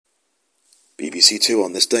BBC Two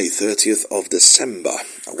on this day, 30th of December,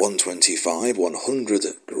 125, 100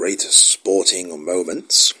 great sporting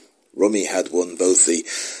moments. Rummy had won both the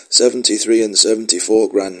 73 and 74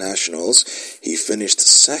 Grand Nationals. He finished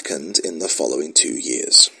second in the following 2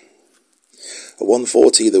 years. At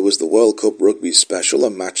 1:40 there was the World Cup Rugby Special,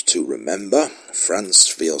 a match to remember, France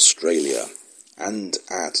v Australia. And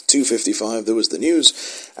at 2:55 there was the news,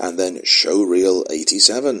 and then Showreel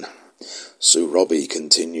 87. Sue Robbie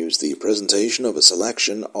continues the presentation of a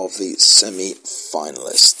selection of the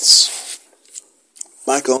semi-finalists.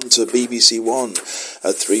 Back on to BBC One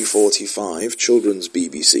at 3:45, Children's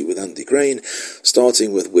BBC with Andy Crane,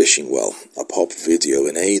 starting with Wishing Well, a pop video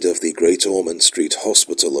in aid of the Great Ormond Street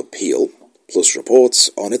Hospital appeal, plus reports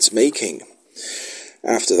on its making.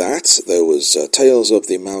 After that, there was Tales of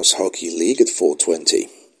the Mouse Hockey League at 4:20,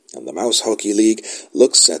 and the Mouse Hockey League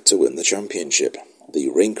looks set to win the championship. The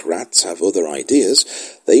Rink Rats have other ideas.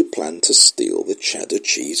 They plan to steal the Cheddar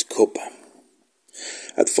Cheese Cup.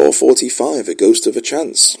 At 4:45, A Ghost of a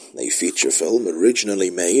Chance, a feature film originally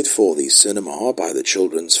made for the cinema by the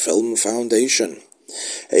Children's Film Foundation.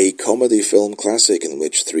 A comedy film classic in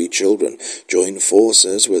which 3 children join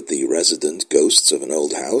forces with the resident ghosts of an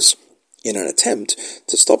old house in an attempt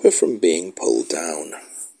to stop it from being pulled down.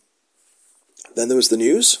 Then there was the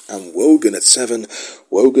news, and Wogan at 7.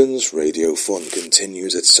 Wogan's Radio Fun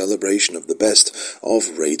continues its celebration of the best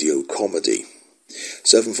of radio comedy.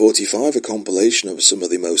 7:45, a compilation of some of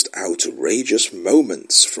the most outrageous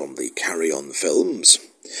moments from the Carry On films.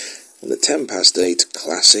 And at 8:10,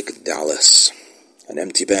 classic Dallas. An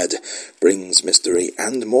empty bed brings mystery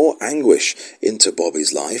and more anguish into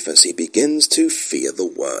Bobby's life as he begins to fear the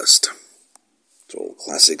worst. It's all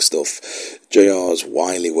classic stuff. JR's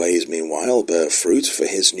wily ways, meanwhile, bear fruit for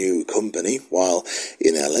his new company, while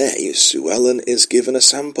in LA, Sue Ellen is given a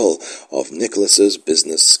sample of Nicholas's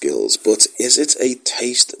business skills. But is it a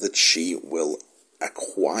taste that she will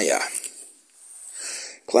acquire?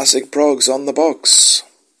 Classic progs on the box.